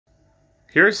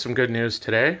Here's some good news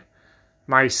today.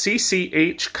 My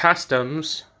CCH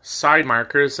Customs side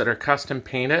markers that are custom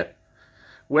painted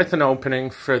with an opening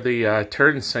for the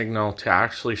turn signal to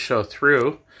actually show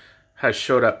through has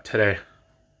showed up today.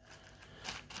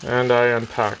 And I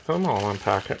unpacked them. I'll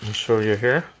unpack it and show you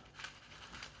here.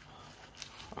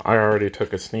 I already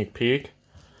took a sneak peek.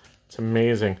 It's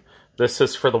amazing. This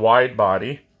is for the wide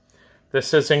body.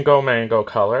 This is in Go Mango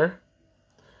color.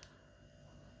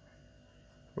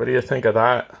 What do you think of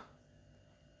that?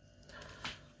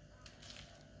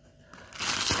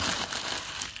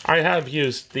 I have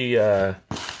used the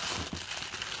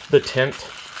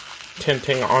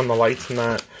tinting on the lights and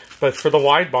that, but for the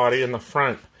wide body in the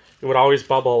front, it would always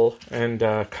bubble and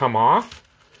come off.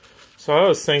 So I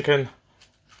was thinking,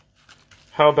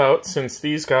 how about, since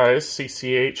these guys,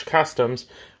 CCH Customs,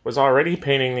 was already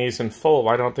painting these in full,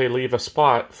 why don't they leave a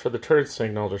spot for the turn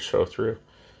signal to show through?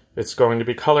 It's going to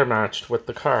be color matched with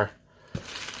the car.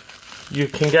 You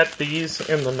can get these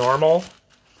in the normal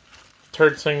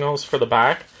turn signals for the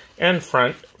back and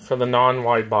front for the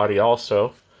non-wide body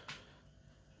also.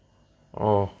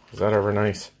 Oh, is that ever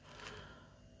nice?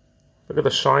 Look at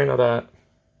the shine of that.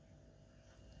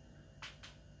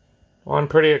 Well, I'm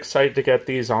pretty excited to get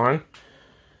these on.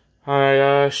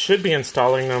 I should be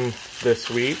installing them this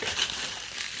week,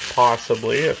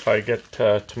 possibly, if I get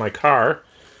to my car.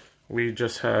 We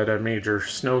just had a major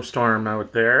snowstorm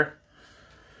out there.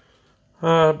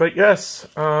 But yes,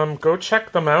 go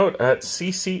check them out at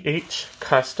CCH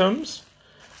Customs.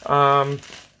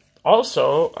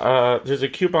 Also, there's a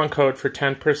coupon code for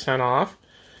 10% off.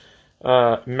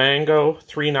 Mango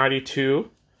 392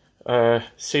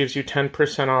 saves you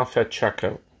 10% off at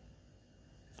checkout.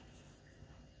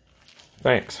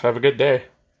 Thanks. Have a good day.